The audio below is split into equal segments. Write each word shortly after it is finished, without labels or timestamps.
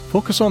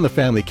Focus on the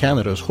Family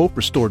Canada's Hope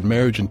Restored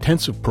Marriage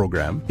Intensive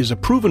program is a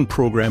proven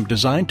program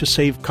designed to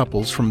save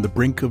couples from the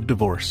brink of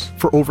divorce.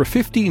 For over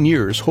 15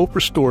 years, Hope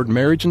Restored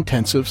Marriage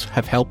Intensives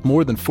have helped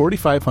more than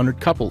 4,500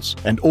 couples,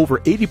 and over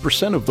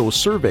 80% of those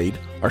surveyed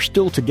are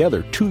still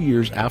together 2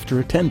 years after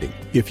attending.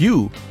 If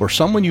you or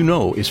someone you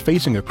know is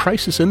facing a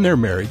crisis in their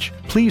marriage,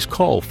 please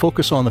call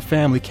Focus on the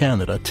Family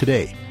Canada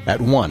today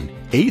at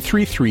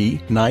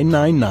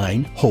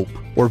 1-833-999-HOPE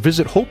or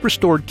visit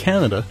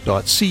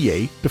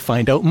hoperestoredcanada.ca to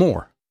find out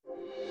more.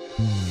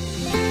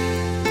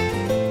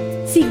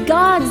 See,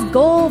 God's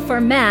goal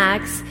for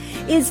Max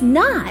is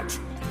not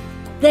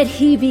that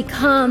he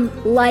become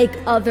like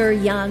other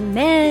young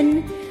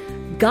men.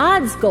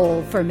 God's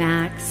goal for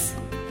Max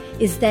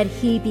is that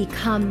he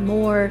become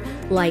more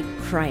like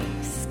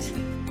Christ.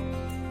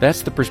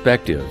 That's the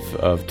perspective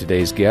of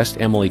today's guest,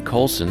 Emily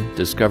Colson,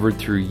 discovered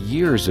through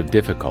years of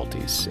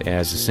difficulties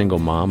as a single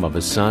mom of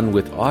a son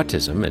with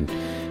autism, and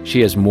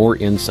she has more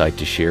insight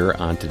to share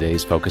on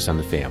today's Focus on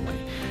the Family.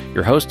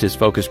 Your host is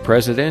Focus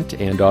President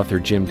and author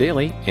Jim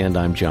Daly, and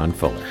I'm John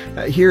Fuller.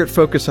 Here at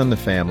Focus on the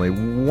Family,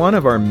 one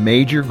of our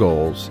major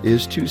goals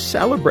is to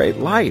celebrate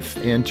life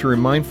and to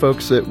remind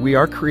folks that we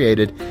are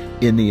created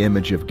in the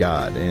image of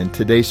God. And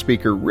today's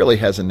speaker really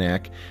has a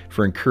knack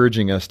for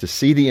encouraging us to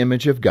see the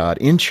image of God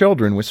in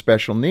children with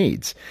special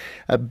needs.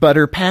 But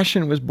her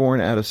passion was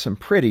born out of some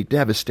pretty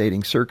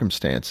devastating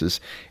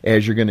circumstances,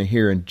 as you're going to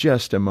hear in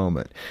just a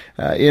moment.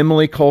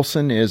 Emily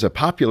Colson is a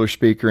popular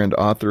speaker and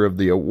author of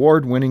the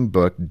award-winning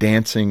book,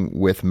 Dancing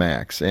with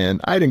Max.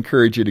 And I'd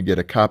encourage you to get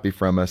a copy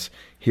from us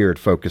here at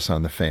Focus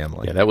on the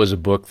Family. Yeah, that was a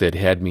book that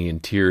had me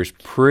in tears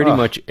pretty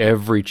much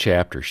every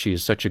chapter. She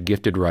is such a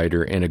gifted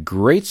writer and a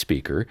great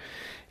speaker.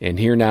 And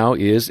here now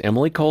is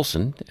Emily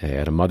Colson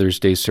at a Mother's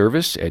Day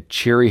service at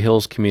Cherry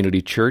Hills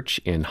Community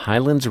Church in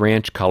Highlands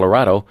Ranch,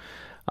 Colorado,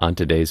 on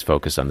today's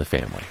Focus on the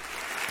Family.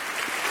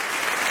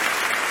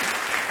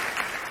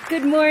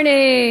 Good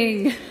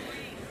morning.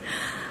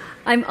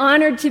 I'm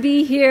honored to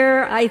be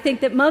here. I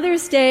think that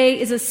Mother's Day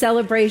is a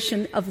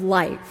celebration of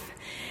life.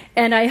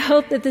 And I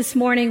hope that this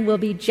morning will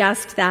be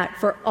just that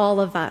for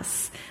all of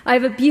us. I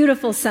have a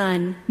beautiful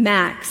son,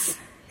 Max.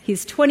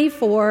 He's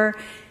 24.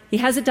 He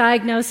has a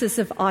diagnosis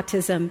of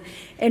autism.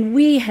 And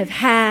we have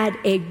had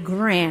a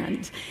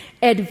grand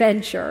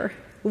adventure.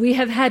 We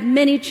have had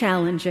many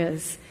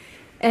challenges.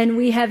 And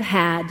we have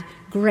had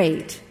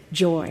great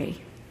joy.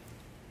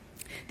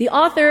 The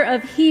author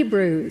of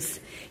Hebrews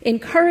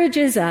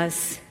encourages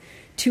us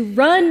to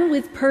run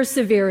with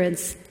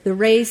perseverance the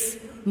race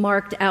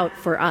marked out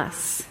for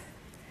us.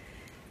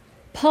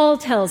 Paul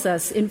tells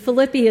us in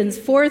Philippians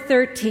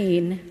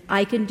 4:13,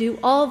 I can do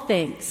all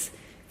things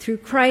through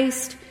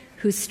Christ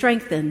who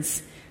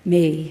strengthens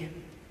me.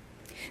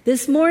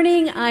 This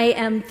morning, I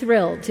am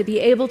thrilled to be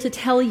able to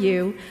tell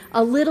you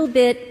a little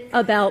bit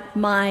about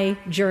my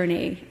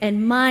journey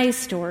and my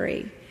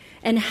story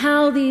and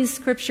how these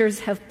scriptures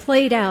have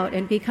played out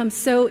and become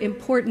so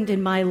important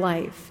in my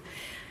life.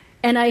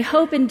 And I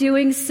hope in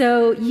doing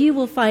so, you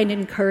will find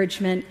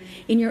encouragement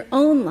in your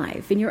own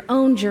life, in your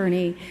own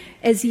journey,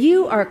 as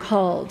you are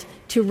called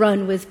to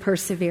run with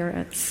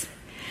perseverance.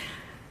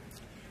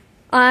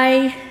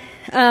 I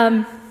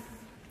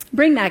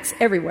bring Max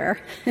everywhere,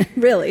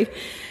 really.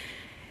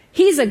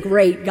 He's a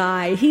great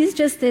guy. He's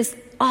just this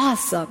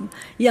awesome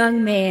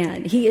young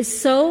man. He is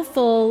so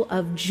full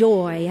of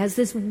joy, has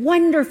this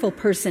wonderful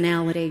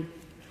personality.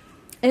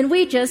 And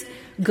we just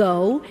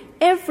go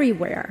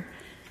everywhere.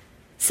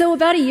 So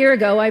about a year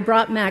ago, I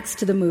brought Max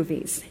to the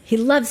movies. He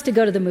loves to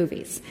go to the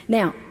movies.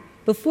 Now,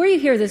 before you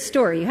hear this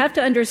story, you have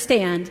to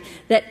understand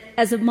that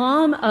as a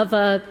mom of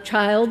a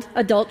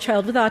adult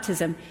child with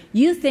autism,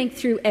 you think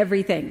through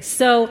everything.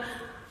 So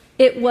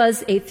it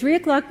was a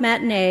 3:00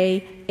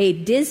 matinee, a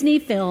Disney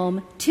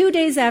film, 2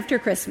 days after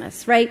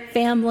Christmas, right?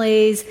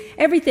 Families,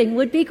 everything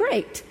would be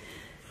great.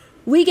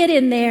 We get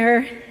in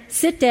there,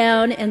 sit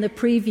down, and the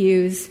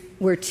previews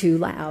were too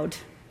loud.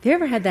 Have you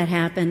ever had that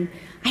happen?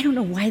 I don't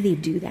know why they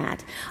do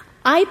that.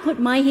 I put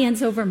my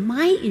hands over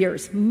my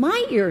ears.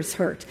 My ears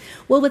hurt.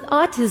 Well, with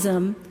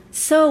autism,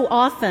 so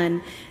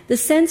often the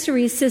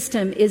sensory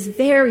system is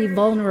very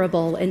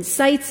vulnerable, and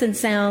sights and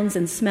sounds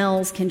and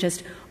smells can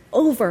just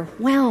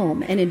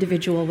overwhelm an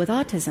individual with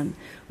autism,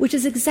 which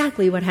is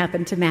exactly what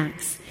happened to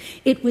Max.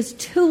 It was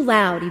too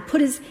loud. He put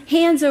his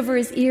hands over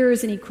his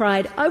ears and he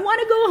cried, I want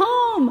to go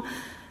home.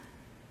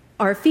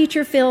 Our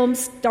feature film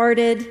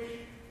started,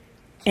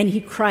 and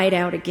he cried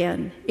out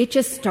again. It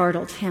just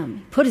startled him.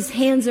 He put his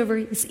hands over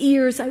his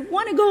ears. I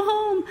want to go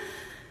home.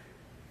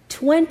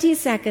 20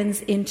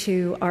 seconds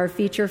into our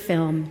feature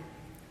film,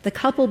 the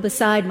couple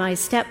beside my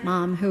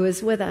stepmom, who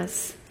was with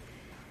us,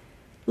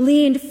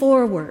 leaned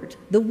forward.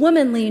 The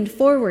woman leaned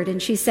forward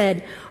and she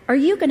said, are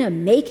you going to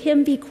make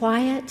him be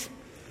quiet?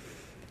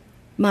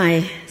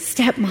 My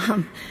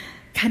stepmom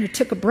kind of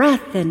took a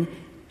breath and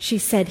she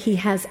said, he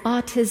has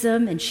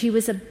autism, and she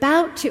was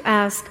about to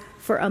ask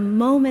for a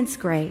moment's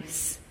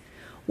grace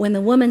when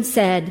the woman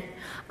said,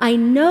 I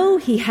know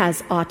he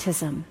has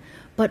autism,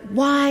 but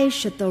why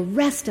should the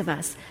rest of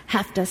us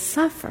have to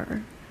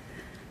suffer?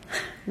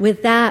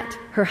 With that,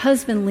 her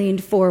husband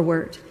leaned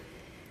forward,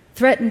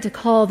 threatened to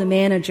call the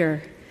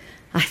manager.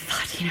 I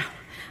thought,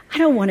 I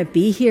don't want to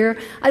be here.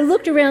 I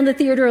looked around the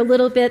theater a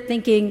little bit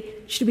thinking,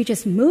 should we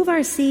just move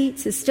our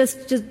seats?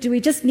 Do we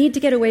just need to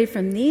get away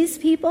from these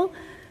people?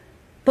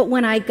 But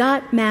when I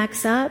got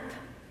Max up,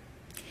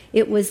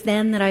 it was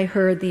then that I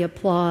heard the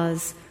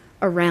applause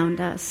around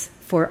us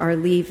for our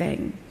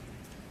leaving.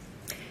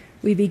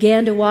 We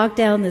began to walk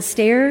down the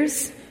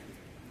stairs.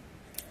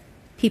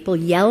 People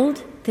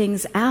yelled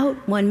things out.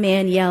 One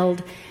man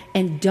yelled,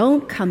 "And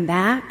don't come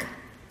back."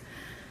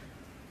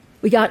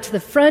 We got to the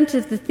front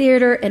of the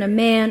theater, and a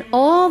man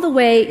all the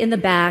way in the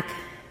back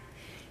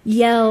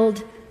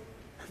yelled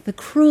the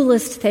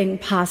cruelest thing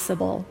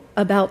possible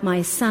about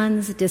my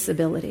son's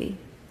disability.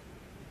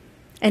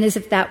 And as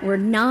if that were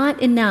not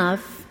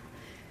enough,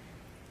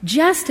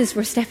 just as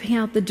we're stepping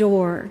out the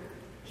door,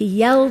 he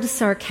yelled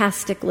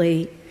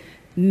sarcastically,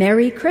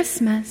 "Merry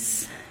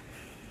Christmas."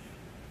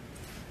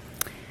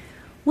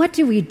 What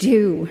do we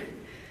do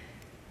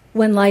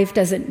when life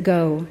doesn't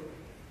go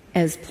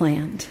as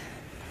planned?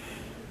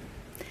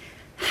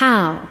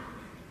 How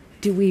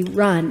do we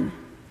run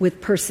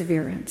with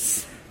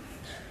perseverance?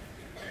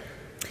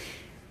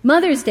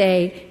 Mother's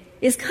Day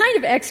is kind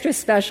of extra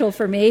special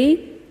for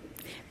me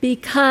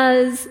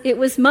because it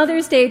was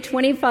Mother's Day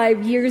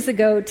 25 years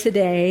ago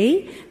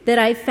today that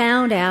I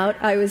found out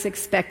I was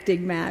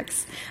expecting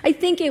Max. I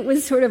think it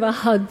was sort of a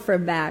hug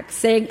from Max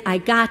saying, I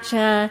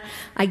gotcha,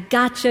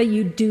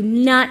 you do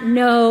not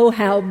know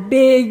how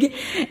big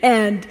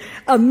and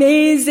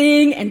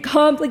amazing and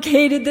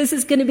complicated this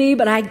is going to be,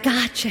 but I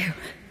got you.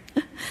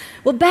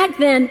 Well, back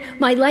then,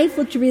 my life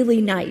looked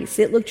really nice.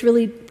 It looked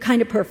really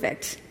kind of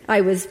perfect. I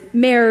was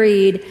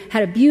married,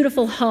 had a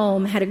beautiful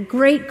home, had a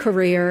great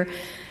career,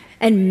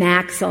 and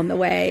Max on the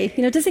way.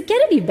 Does it get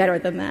any better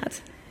than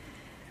that?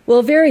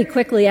 Well, very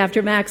quickly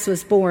after Max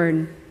was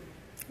born,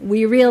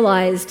 we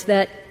realized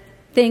that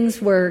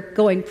things were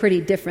going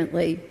pretty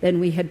differently than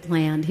we had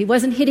planned. He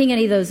wasn't hitting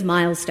any of those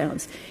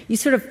milestones. You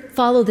sort of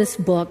follow this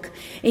book,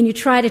 and you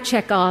try to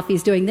check off,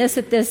 he's doing this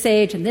at this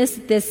age and this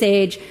at this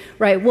age.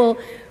 Right, well,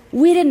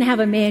 we didn't have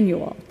a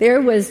manual.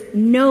 There was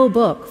no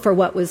book for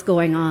what was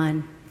going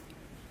on.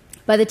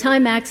 By the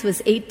time Max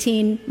was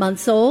 18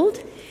 months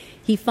old,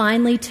 he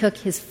finally took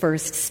his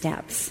first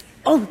steps.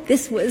 Oh,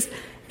 this was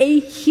a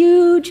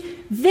huge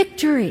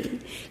victory.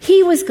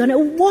 He was going to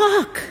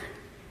walk.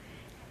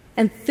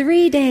 And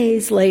 3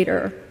 days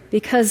later,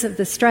 because of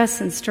the stress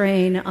and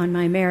strain on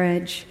my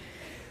marriage,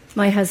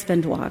 my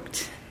husband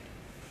walked.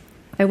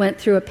 I went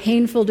through a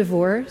painful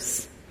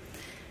divorce.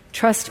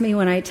 Trust me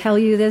when I tell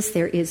you this,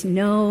 there is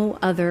no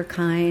other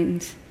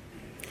kind.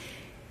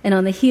 And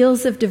on the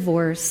heels of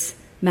divorce,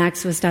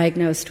 Max was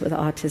diagnosed with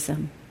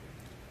autism.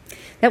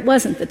 That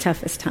wasn't the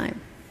toughest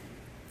time.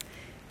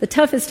 The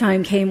toughest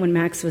time came when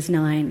Max was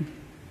 9.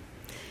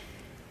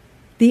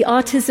 The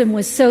autism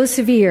was so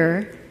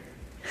severe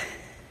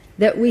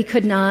that we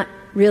could not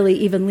really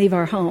even leave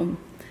our home.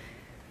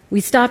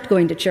 We stopped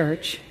going to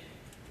church.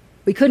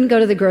 We couldn't go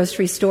to the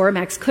grocery store.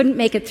 Max couldn't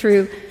make it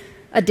through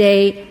a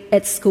day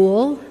at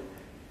school.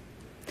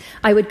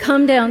 I would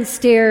come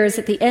downstairs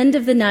at the end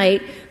of the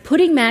night,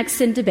 putting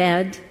Max into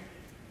bed,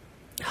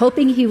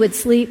 hoping he would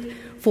sleep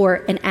for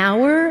an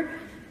hour,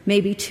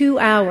 maybe 2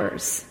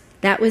 hours.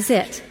 That was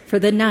it for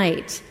the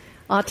night.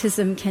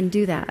 Autism can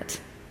do that.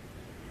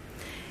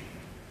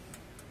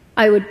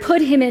 I would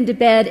put him into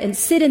bed and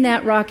sit in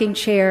that rocking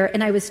chair,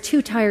 and I was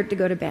too tired to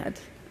go to bed.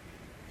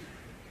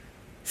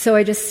 So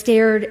I just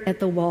stared at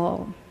the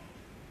wall,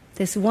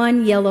 this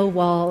one yellow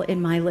wall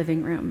in my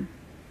living room.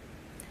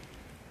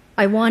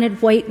 I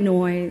wanted white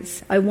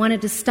noise. I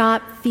wanted to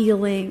stop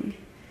feeling.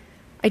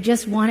 I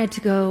just wanted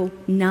to go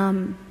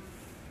numb.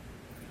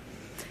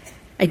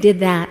 I did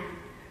that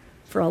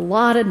for a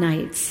lot of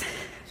nights.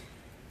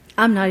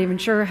 I'm not even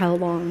sure how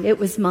long. It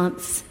was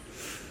months.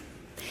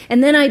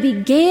 And then I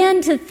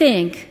began to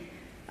think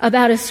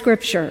about a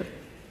scripture.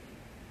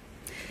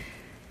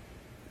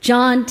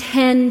 John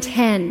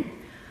 10:10.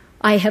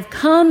 I have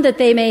come that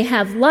they may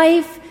have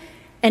life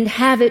and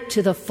have it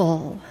to the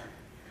full.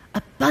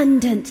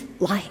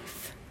 Abundant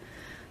life.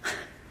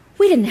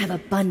 We didn't have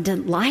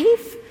abundant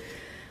life.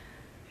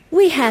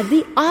 We had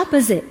the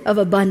opposite of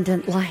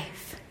abundant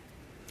life.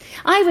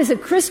 I was a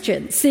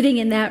Christian sitting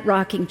in that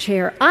rocking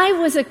chair. I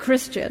was a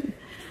Christian,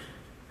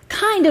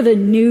 kind of a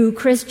new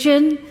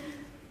Christian.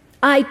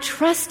 I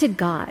trusted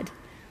God,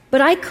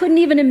 but I couldn't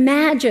even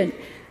imagine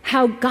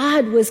how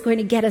God was going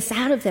to get us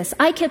out of this.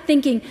 I kept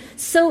thinking,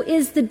 so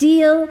is the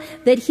deal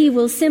that He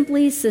will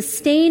simply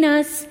sustain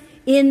us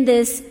in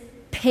this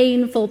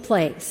painful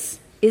place?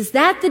 Is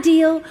that the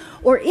deal?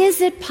 Or is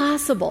it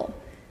possible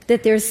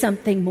that there's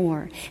something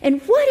more?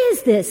 And what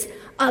is this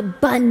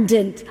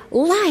abundant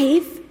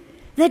life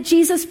that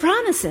Jesus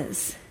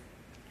promises?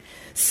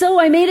 So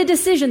I made a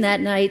decision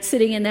that night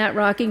sitting in that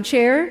rocking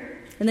chair.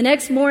 And the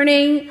next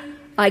morning,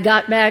 I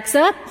got Max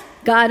up,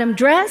 got him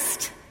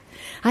dressed.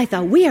 I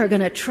thought, we are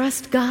going to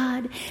trust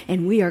God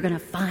and we are going to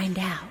find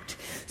out.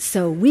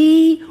 So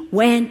we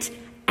went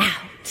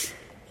out.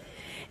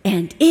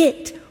 And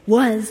it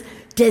was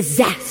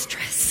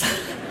disastrous.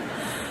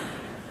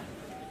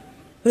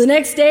 The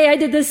next day I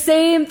did the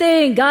same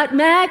thing. Got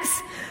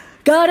Max,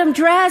 got him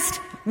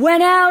dressed,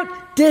 went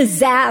out,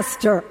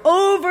 disaster.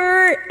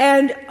 Over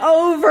and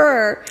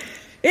over.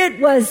 It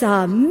was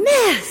a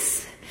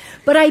mess.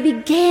 But I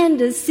began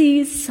to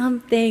see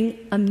something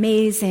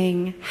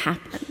amazing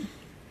happen.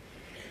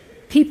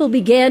 People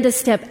began to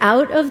step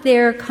out of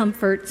their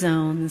comfort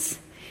zones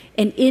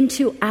and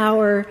into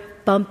our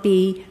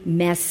bumpy,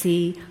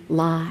 messy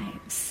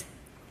lives.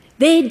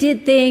 They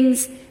did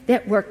things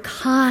that were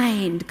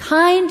kind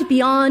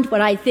beyond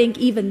what I think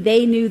even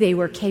they knew they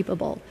were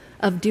capable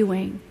of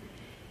doing.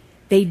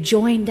 They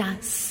joined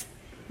us.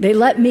 They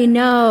let me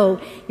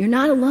know, you're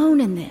not alone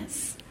in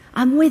this.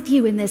 I'm with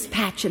you in this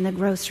patch in the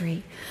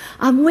grocery.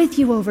 I'm with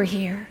you over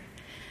here.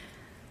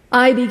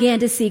 I began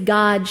to see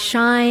God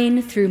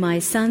shine through my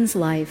son's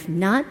life,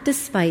 not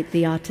despite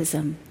the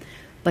autism,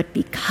 but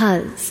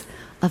because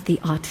of the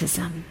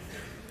autism.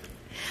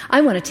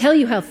 I want to tell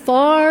you how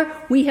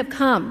far we have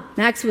come.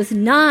 Max was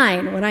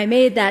 9 when I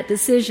made that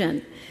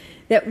decision,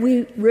 that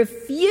we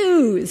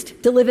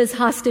refused to live as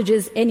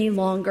hostages any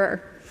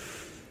longer.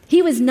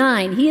 He was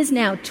 9. He is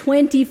now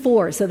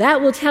 24. So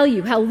that will tell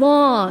you how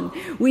long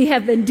we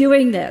have been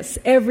doing this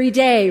every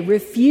day,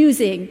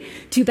 refusing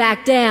to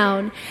back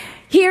down.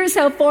 Here's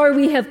how far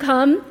we have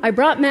come. I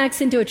brought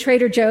Max into a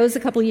Trader Joe's a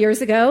couple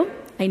years ago.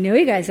 I know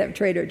you guys have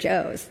Trader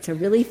Joe's. It's a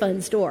really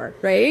fun store,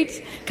 right?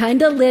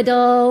 Kind of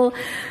little.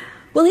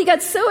 Well, he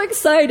got so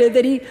excited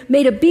that he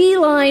made a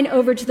beeline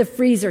over to the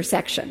freezer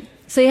section.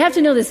 So you have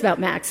to know this about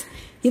Max.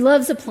 He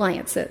loves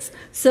appliances.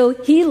 So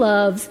he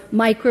loves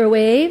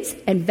microwaves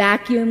and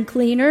vacuum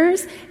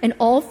cleaners and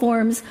all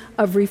forms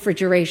of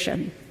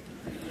refrigeration.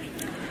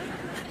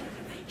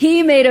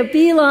 He made a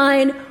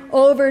beeline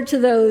over to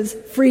those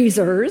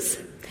freezers.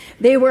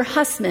 They were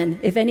Hussman.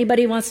 If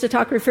anybody wants to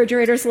talk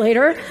refrigerators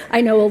later,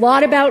 I know a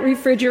lot about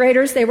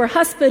refrigerators. They were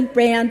Hussman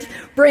brand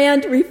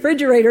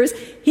refrigerators.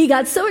 He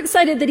got so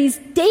excited that he's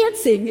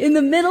dancing in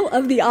the middle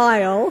of the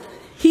aisle.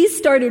 He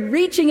started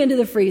reaching into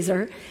the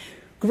freezer,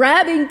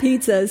 grabbing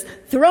pizzas,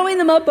 throwing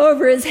them up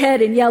over his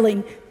head and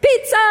yelling,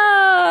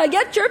 "Pizza!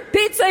 Get your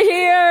pizza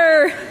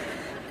here!"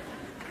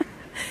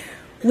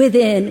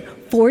 Within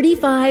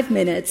 45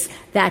 minutes,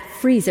 that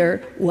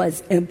freezer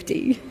was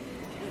empty.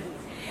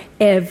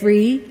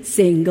 Every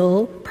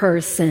single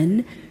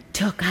person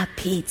took a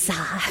pizza.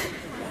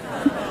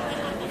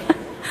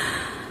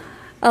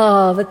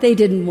 Oh, but they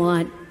didn't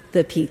want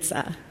the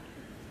pizza.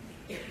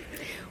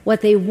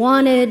 What they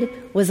wanted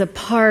was a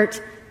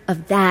part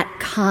of that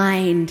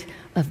kind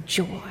of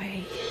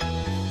joy.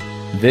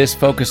 This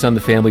Focus on the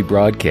Family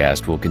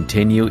broadcast will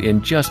continue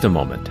in just a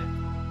moment.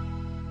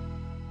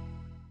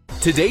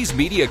 Today's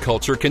media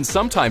culture can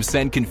sometimes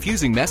send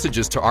confusing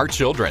messages to our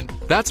children.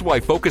 That's why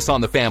Focus on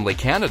the Family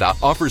Canada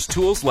offers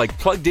tools like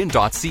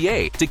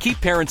PluggedIn.ca to keep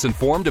parents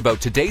informed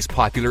about today's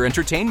popular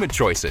entertainment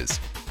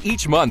choices.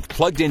 Each month,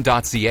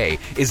 PluggedIn.ca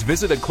is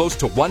visited close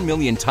to 1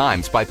 million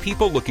times by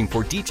people looking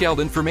for detailed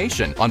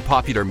information on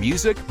popular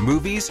music,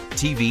 movies,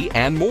 TV,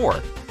 and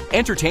more.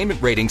 Entertainment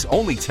ratings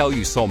only tell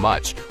you so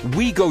much.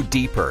 We go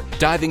deeper,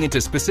 diving into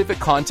specific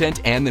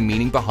content and the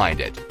meaning behind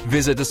it.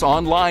 Visit us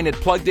online at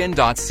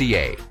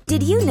PluggedIn.ca.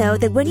 Did you know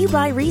that when you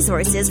buy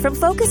resources from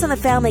Focus on the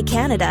Family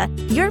Canada,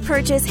 your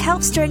purchase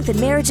helps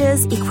strengthen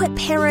marriages, equip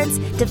parents,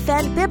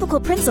 defend biblical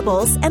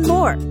principles, and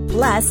more?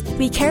 Plus,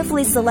 we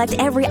carefully select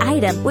every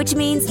item, which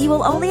means you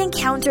will only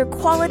encounter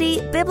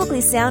quality, biblically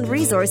sound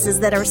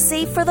resources that are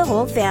safe for the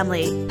whole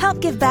family.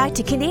 Help give back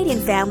to Canadian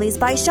families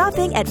by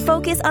shopping at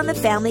Focus on the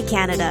Family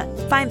Canada.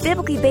 Find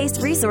biblically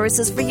based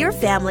resources for your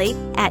family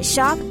at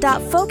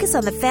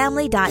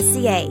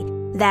shop.focusonthefamily.ca.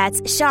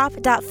 That's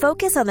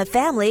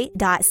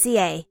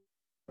shop.focusonthefamily.ca.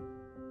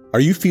 Are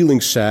you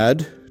feeling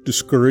sad,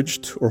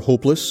 discouraged, or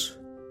hopeless?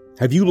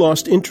 Have you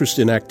lost interest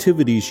in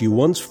activities you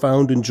once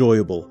found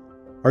enjoyable?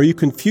 Are you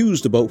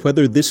confused about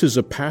whether this is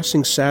a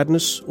passing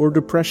sadness or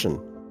depression?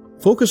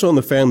 Focus on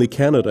the Family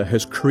Canada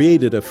has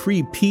created a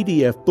free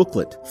PDF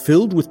booklet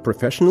filled with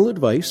professional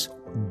advice,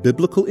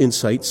 biblical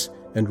insights,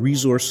 and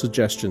resource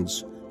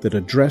suggestions that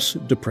address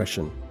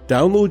depression.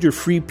 Download your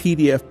free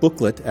PDF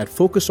booklet at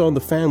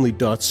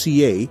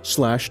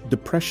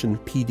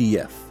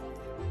focusonthefamily.ca/depressionpdf.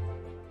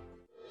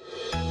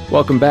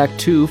 Welcome back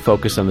to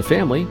Focus on the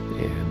Family,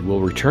 and we'll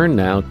return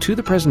now to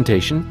the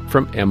presentation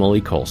from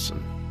Emily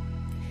Colson.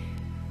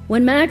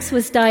 When Max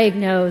was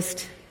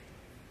diagnosed,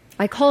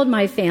 I called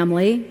my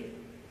family,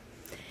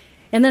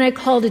 and then I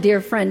called a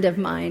dear friend of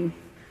mine,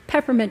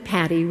 Peppermint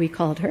Patty, we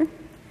called her.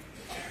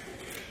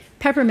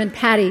 Peppermint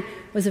Patty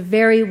was a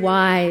very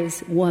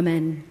wise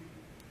woman.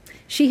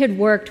 She had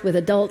worked with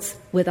adults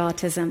with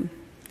autism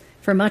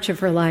for much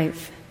of her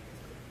life.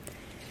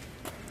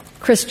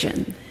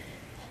 Christian.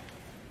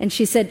 And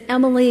she said,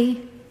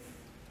 "Emily,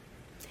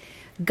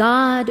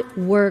 God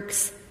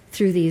works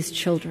through these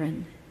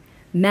children.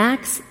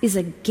 Max is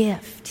a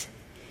gift.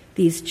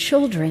 These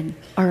children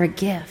are a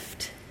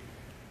gift."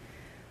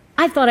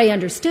 I thought I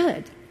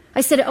understood. I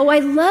said, "Oh, I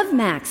love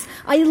Max.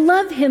 I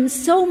love him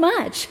so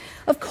much.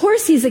 Of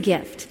course he's a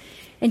gift."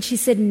 And she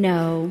said,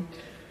 no.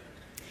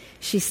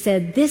 She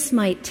said, this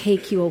might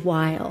take you a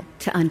while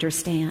to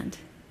understand.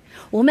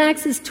 Well,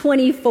 Max is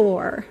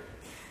 24,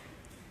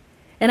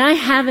 and I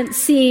haven't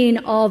seen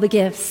all the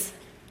gifts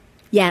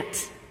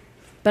yet.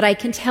 But I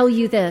can tell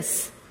you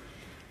this,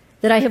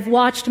 that I have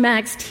watched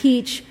Max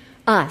teach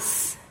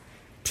us,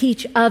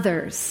 teach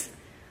others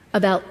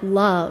about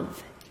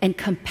love and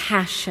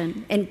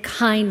compassion and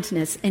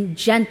kindness and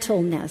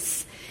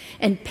gentleness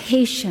and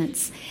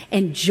patience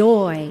and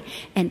joy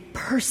and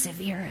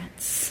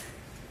perseverance.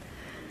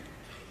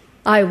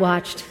 I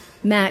watched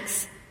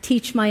Max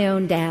teach my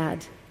own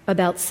dad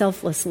about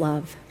selfless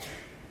love.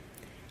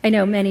 I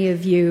know many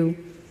of you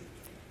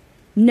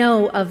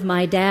know of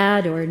my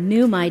dad or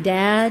knew my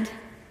dad,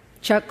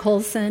 Chuck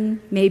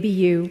Colson. Maybe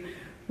you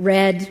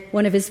read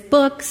one of his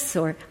books,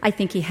 or I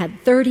think he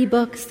had 30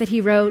 books that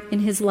he wrote in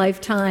his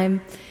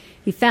lifetime.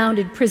 He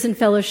founded Prison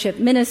Fellowship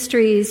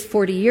Ministries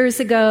 40 years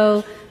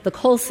ago, the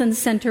Colson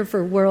Center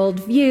for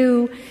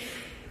Worldview.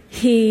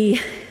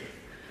 He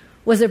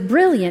was a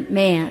brilliant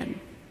man,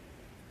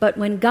 but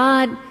when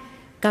God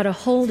got a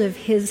hold of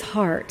his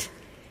heart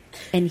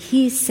and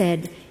he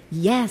said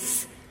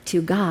yes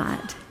to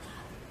God,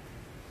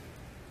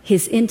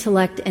 his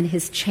intellect and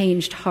his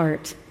changed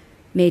heart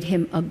made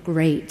him a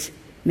great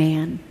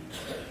man.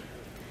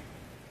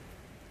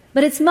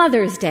 But it's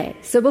Mother's Day,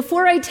 so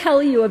before I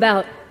tell you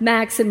about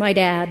Max and my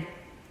dad,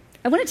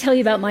 I want to tell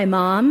you about my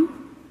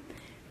mom,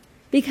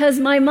 because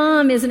my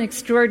mom is an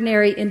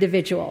extraordinary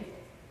individual.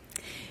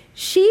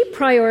 She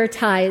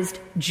prioritized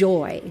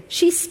joy.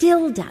 She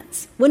still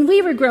does. When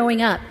we were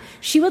growing up,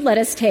 she would let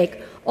us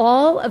take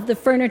all of the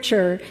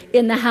furniture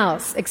in the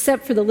house,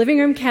 except for the living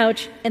room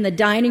couch and the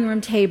dining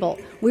room table.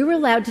 We were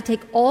allowed to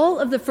take all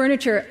of the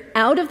furniture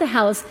out of the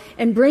house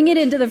and bring it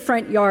into the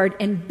front yard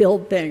and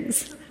build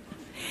things.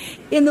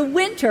 In the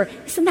winter,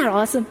 isn't that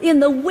awesome?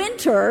 In the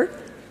winter,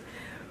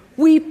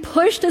 we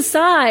pushed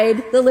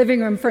aside the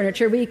living room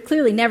furniture. We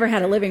clearly never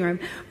had a living room.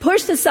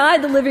 Pushed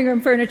aside the living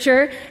room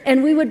furniture,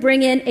 and we would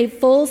bring in a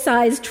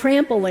full-size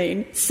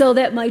trampoline so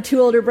that my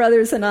two older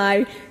brothers and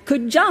I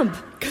could jump,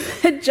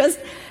 could just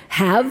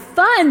have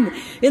fun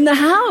in the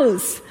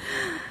house.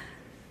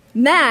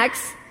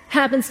 Max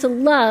happens to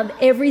love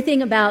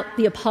everything about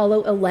the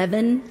Apollo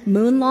 11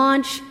 moon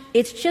launch.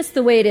 It's just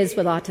the way it is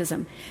with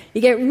autism. You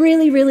get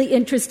really, really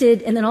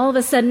interested, and then all of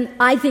a sudden,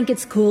 I think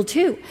it's cool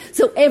too.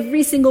 So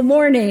every single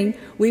morning,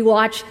 we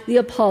watch the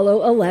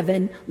Apollo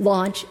 11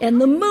 launch and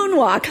the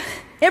moonwalk.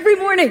 Every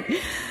morning.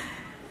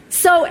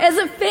 So as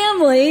a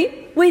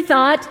family, we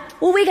thought,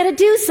 well, we got to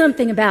do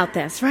something about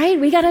this, right?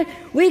 We got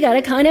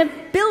to kind of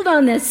build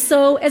on this.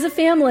 So as a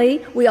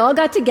family, we all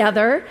got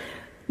together.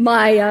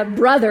 My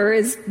brother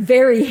is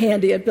very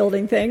handy at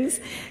building things.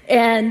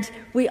 And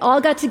we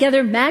all got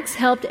together, Max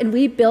helped, and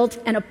we built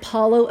an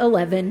Apollo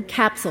 11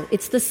 capsule.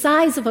 It's the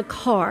size of a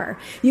car.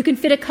 You can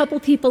fit a couple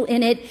people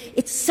in it.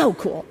 It's so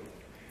cool.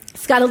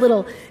 It's got a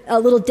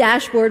little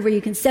dashboard where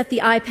you can set the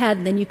iPad,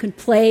 and then you can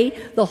play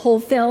the whole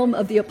film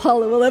of the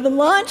Apollo 11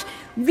 launch.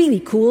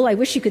 Really cool. I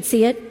wish you could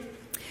see it.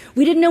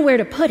 We didn't know where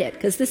to put it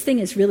because this thing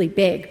is really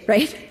big,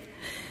 right?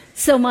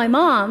 So my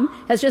mom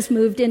has just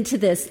moved into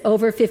this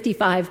over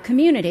 55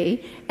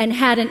 community and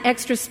had an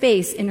extra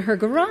space in her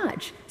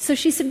garage. So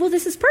she said, well,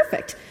 this is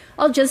perfect.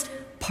 I'll just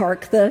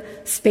park the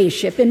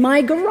spaceship in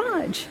my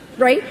garage,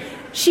 right?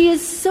 She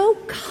is so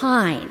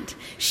kind.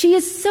 She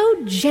is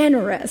so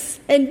generous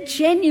and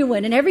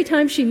genuine. And every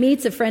time she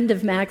meets a friend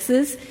of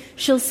Max's,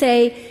 she'll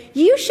say,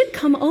 you should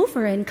come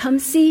over and come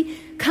see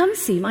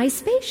my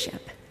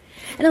spaceship.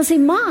 And I'll say,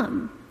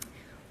 Mom,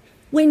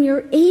 when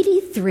you're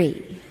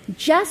 83,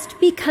 just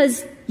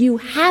because you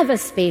have a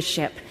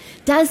spaceship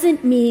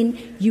doesn't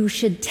mean you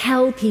should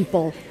tell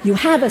people you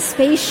have a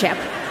spaceship.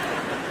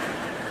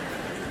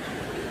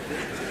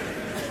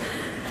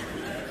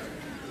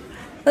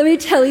 Let me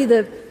tell you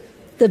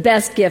the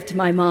best gift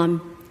my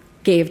mom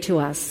gave to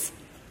us.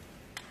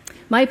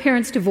 My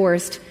parents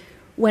divorced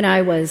when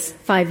I was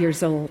 5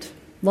 years old,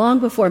 long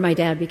before my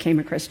dad became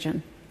a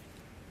Christian.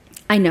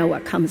 I know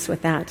what comes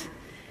with that.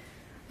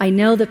 I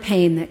know the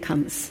pain that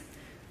comes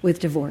with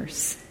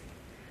divorce.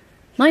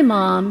 My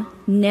mom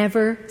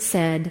never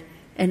said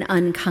an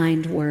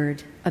unkind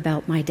word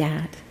about my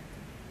dad.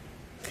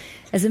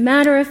 As a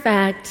matter of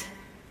fact,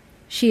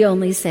 she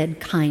only said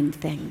kind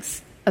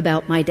things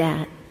about my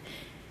dad.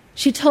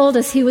 She told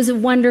us he was a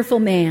wonderful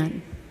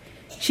man.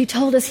 She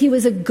told us he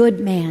was a good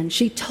man.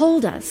 She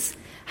told us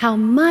how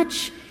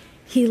much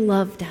he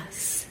loved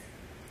us.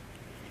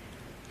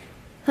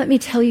 Let me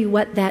tell you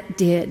what that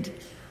did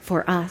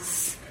for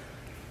us.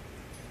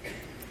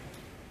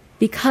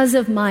 Because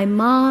of my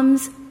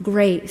mom's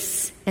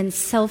grace and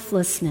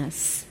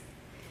selflessness,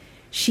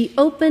 she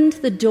opened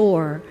the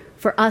door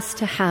for us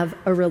to have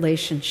a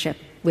relationship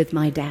with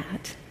my dad.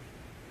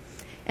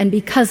 And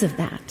because of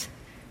that,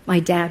 my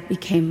dad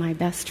became my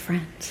best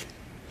friend.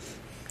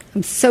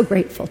 I'm so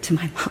grateful to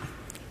my mom.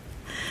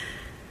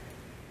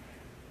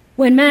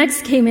 When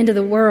Max came into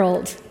the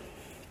world,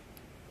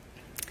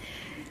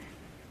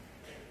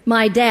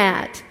 my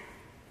dad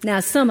Now,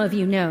 some of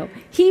you know,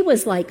 he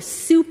was like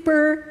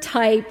super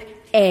type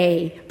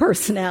A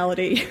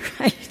personality,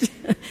 right?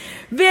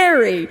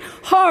 Very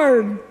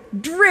hard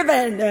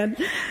driven. And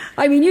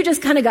I mean, you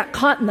just kind of got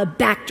caught in the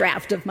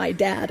backdraft of my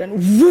dad and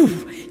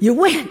woo, you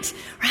went,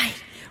 right?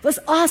 It was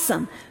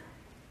awesome.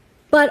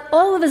 But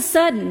all of a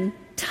sudden,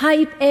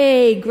 type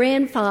A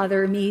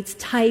grandfather meets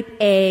type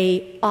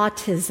A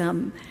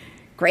autism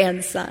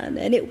grandson.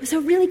 And it was a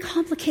really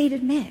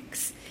complicated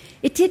mix.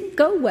 It didn't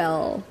go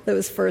well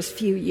those first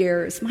few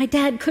years. My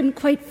dad couldn't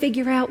quite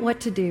figure out what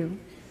to do.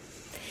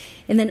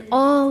 And then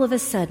all of a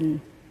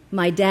sudden,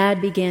 my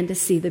dad began to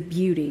see the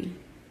beauty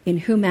in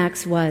who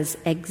Max was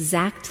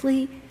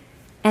exactly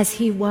as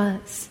he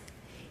was.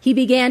 He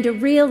began to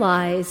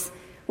realize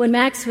when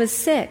Max was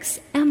 6,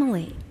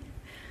 Emily,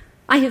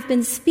 I have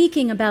been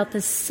speaking about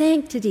the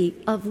sanctity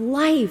of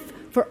life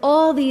for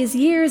all these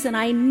years, and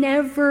I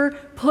never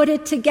put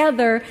it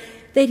together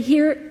that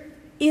here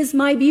is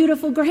my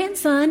beautiful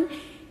grandson.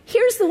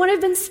 Here's the one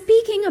I've been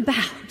speaking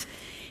about.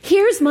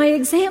 Here's my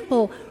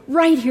example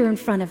right here in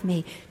front of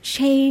me.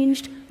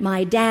 Changed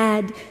my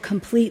dad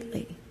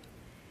completely.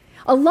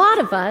 A lot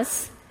of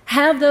us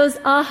have those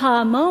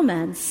aha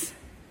moments,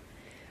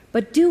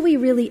 but do we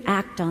really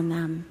act on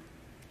them?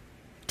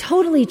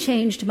 Totally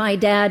changed my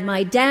dad.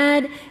 My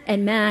dad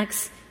and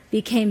Max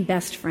became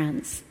best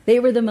friends. They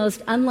were the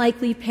most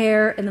unlikely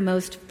pair and the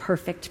most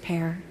perfect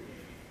pair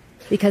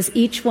because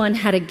each one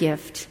had a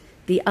gift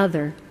the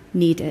other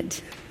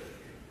needed.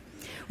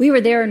 We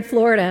were there in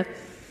Florida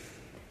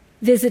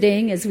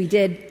visiting, as we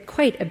did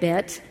quite a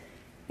bit,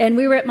 and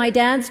we were at my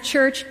dad's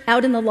church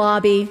out in the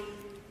lobby.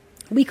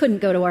 We couldn't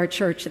go to our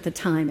church at the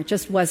time. It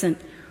just wasn't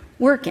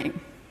working.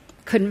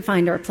 Couldn't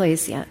find our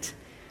place yet.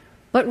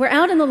 But we're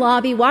out in the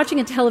lobby watching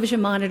a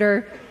television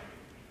monitor,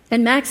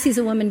 and Max sees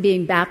a woman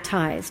being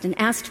baptized and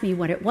asked me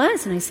what it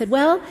was, and I said,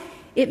 well,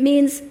 it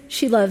means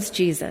she loves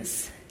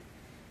Jesus.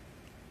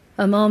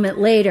 A moment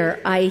later,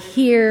 I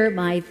hear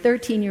my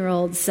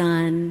 13-year-old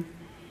son,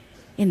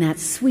 in that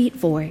sweet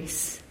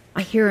voice,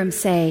 I hear him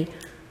say,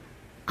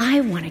 I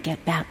want to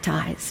get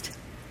baptized.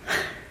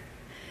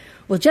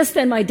 Well, just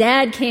then my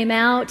dad came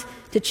out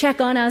to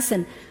check on us,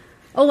 and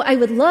I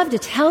would love to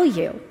tell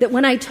you that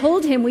when I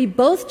told him, we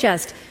both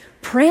just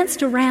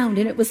pranced around,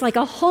 and it was like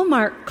a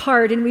Hallmark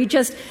card, and we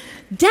just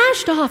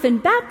dashed off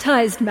and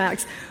baptized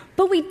Max.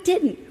 But we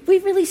didn't. We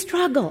really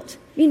struggled.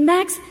 I mean,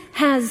 Max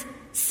has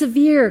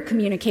severe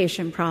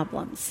communication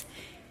problems.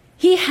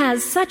 He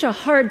has such a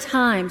hard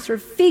time sort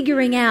of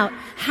figuring out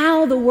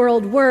how the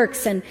world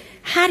works and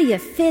how do you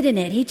fit in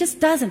it. He just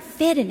doesn't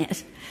fit in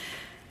it.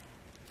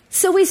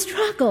 So we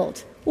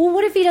struggled. Well,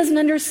 what if he doesn't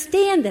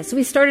understand this?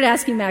 We started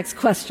asking Max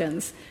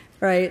questions,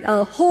 right?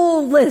 A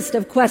whole list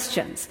of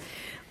questions.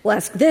 We'll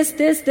ask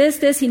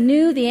this. He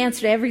knew the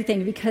answer to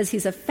everything because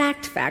he's a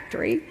fact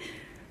factory,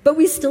 but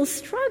we still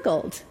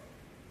struggled.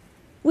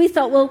 We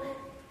thought, well,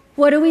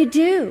 what do we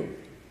do?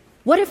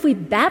 What if we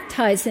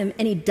baptize him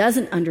and he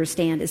doesn't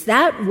understand? Is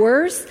that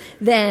worse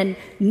than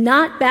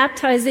not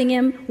baptizing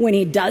him when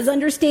he does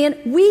understand?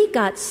 We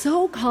got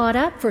so caught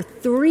up for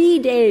 3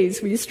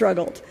 days we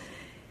struggled.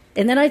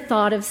 And then I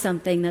thought of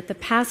something that the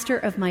pastor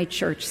of my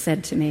church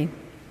said to me.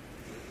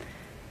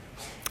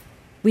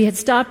 We had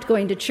stopped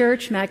going to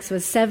church. Max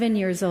was 7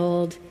 years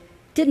old,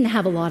 didn't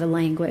have a lot of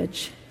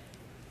language.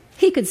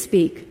 He could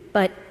speak,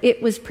 but it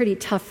was pretty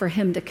tough for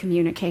him to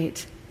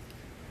communicate.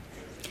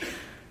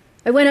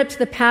 I went up to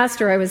the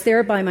pastor. I was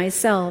there by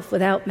myself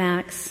without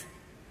Max.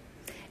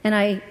 And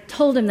I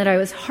told him that I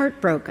was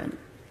heartbroken,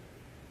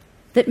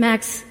 that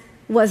Max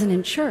wasn't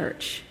in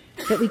church,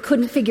 that we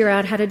couldn't figure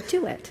out how to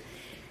do it.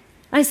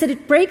 I said,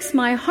 it breaks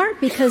my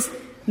heart because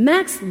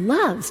Max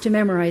loves to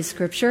memorize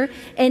Scripture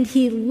and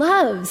he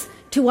loves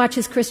to watch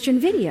his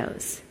Christian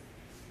videos.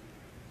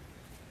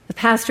 The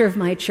pastor of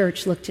my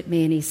church looked at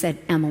me and he said,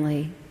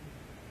 Emily,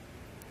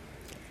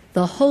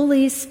 the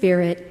Holy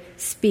Spirit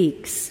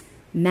speaks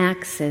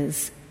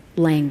Max's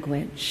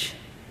language.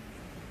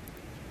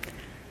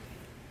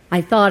 I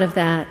thought of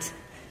that.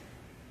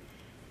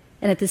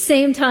 And at the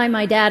same time,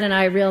 my dad and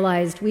I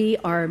realized we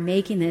are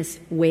making this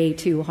way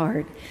too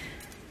hard.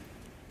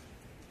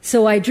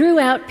 So I drew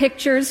out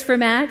pictures for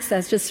Max.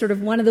 That's just sort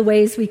of one of the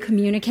ways we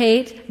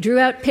communicate. Drew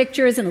out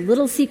pictures and a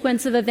little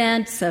sequence of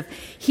events of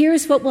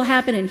here's what will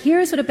happen and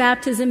here's what a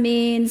baptism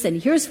means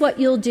and here's what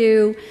you'll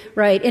do,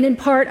 right? And in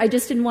part, I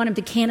just didn't want him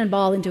to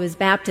cannonball into his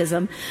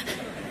baptism.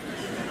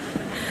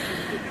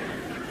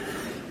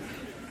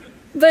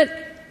 But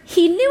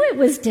he knew it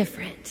was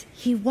different.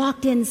 He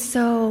walked in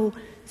so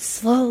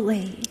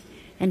slowly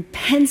and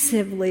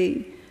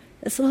pensively,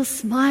 this little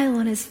smile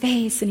on his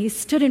face, and he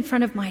stood in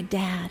front of my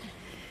dad.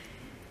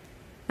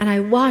 And I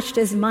watched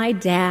as my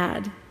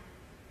dad,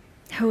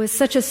 who was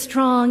such a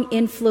strong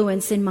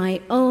influence in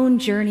my own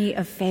journey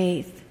of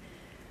faith,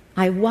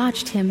 I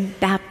watched him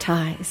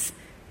baptize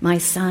my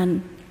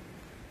son.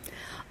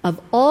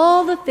 Of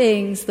all the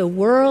things the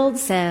world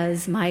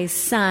says my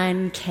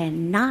son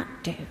cannot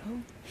do,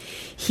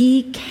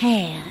 he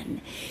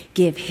can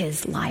give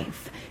his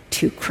life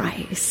to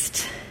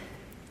Christ.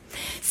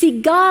 See,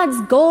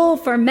 God's goal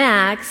for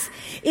Max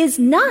is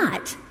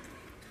not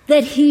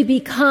that he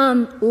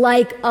become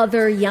like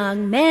other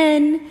young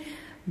men.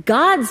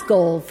 God's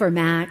goal for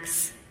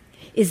Max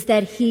is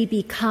that he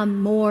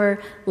become more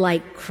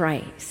like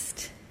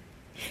Christ.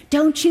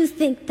 Don't you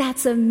think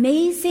that's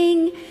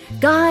amazing?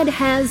 God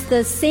has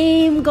the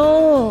same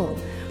goal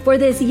for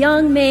this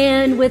young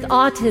man with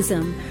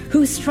autism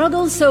who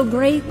struggles so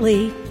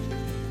greatly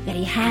that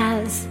he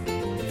has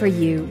for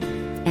you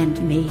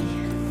and me.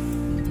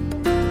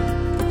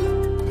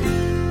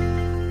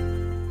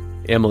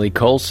 Emily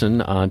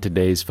Colson on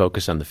today's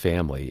Focus on the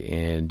Family,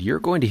 and you're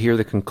going to hear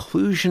the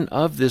conclusion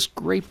of this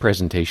great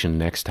presentation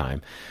next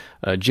time.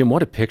 Jim,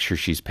 what a picture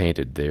she's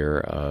painted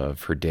there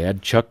of her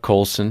dad, Chuck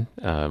Colson,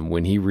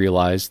 when he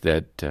realized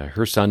that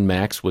her son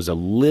Max was a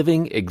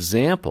living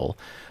example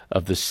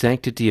of the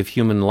sanctity of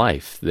human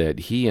life that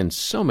he and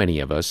so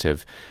many of us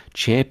have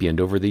championed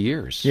over the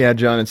years. Yeah,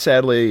 John, and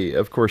sadly,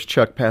 of course,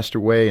 Chuck passed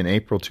away in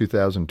April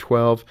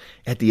 2012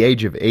 at the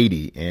age of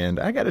 80, and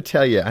I got to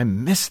tell you, I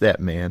miss that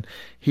man.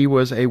 He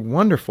was a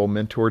wonderful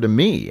mentor to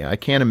me. I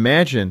can't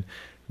imagine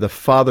the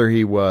father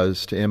he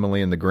was to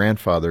Emily and the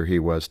grandfather he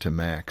was to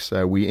Max.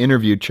 We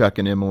interviewed Chuck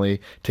and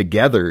Emily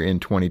together in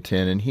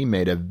 2010, and he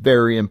made a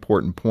very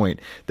important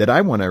point that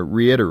I want to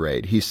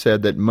reiterate. He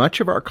said that much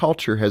of our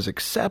culture has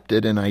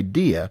accepted an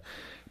idea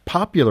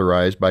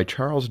popularized by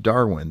Charles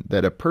Darwin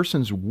that a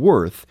person's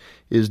worth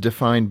is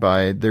defined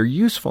by their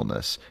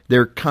usefulness,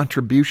 their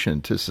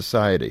contribution to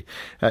society.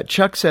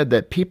 Chuck said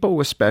that people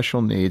with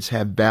special needs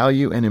have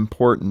value and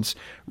importance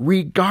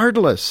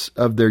regardless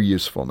of their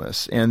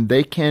usefulness, and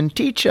they can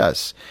teach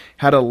us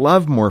how to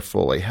love more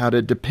fully, how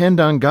to depend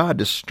on God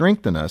to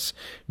strengthen us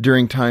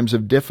during times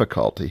of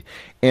difficulty.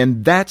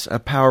 And that's a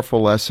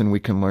powerful lesson we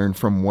can learn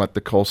from what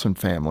the Colson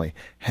family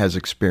has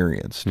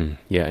experienced.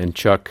 Yeah, and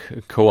Chuck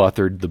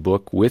co-authored the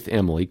book with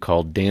Emily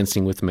called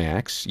Dancing with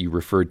Max. You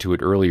referred to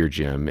it earlier,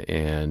 Jim,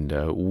 and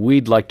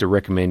we'd like to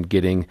recommend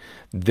getting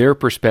their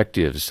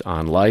perspectives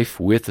on life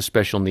with a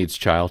special needs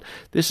child.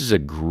 This is a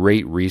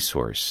great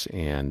resource,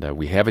 and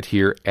we have it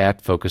here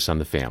at Focus on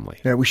the Family.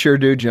 Yeah, we sure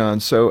do, John.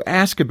 So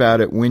ask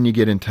about it when you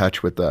get in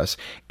touch with us.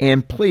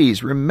 And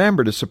please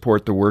remember to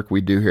support the work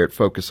we do here at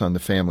Focus on the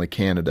Family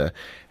Canada,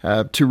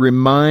 to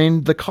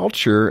remind the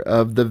culture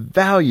of the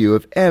value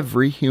of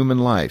every human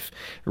life,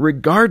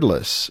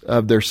 regardless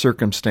of their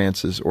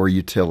circumstances or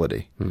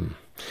utility.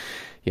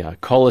 Yeah,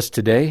 call us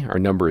today. Our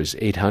number is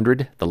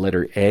 800, the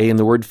letter A in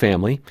the word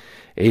family,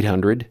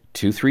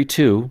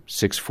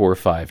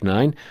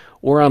 800-232-6459,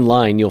 or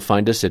online you'll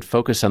find us at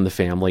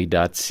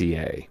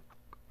focusonthefamily.ca.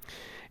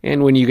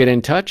 And when you get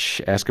in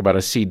touch, ask about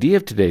a CD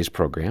of today's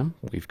program.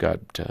 We've got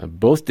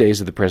both days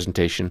of the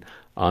presentation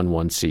on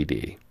one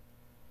CD.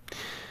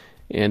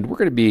 And we're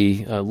going to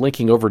be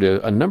linking over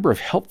to a number of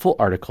helpful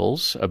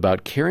articles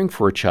about caring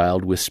for a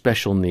child with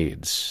special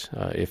needs.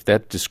 If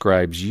that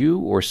describes you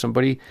or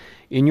somebody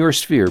in your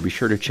sphere, be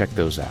sure to check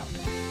those out.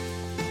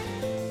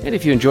 And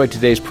if you enjoyed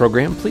today's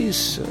program,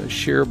 please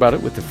share about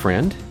it with a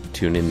friend.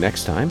 Tune in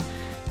next time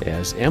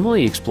as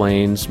Emily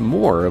explains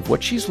more of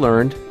what she's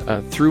learned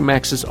through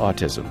Max's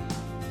autism.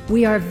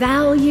 We are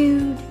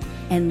valued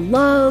and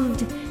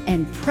loved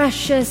and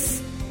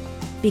precious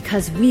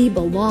because we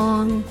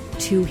belong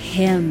to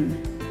Him.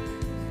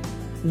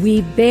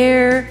 We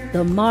bear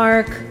the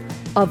mark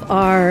of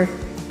our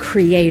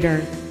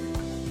Creator.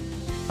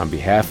 On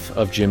behalf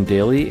of Jim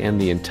Daly and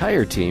the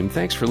entire team,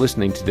 thanks for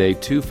listening today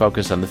to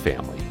Focus on the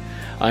Family.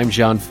 I'm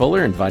John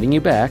Fuller, inviting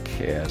you back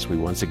as we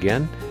once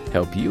again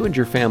help you and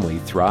your family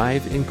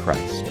thrive in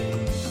Christ.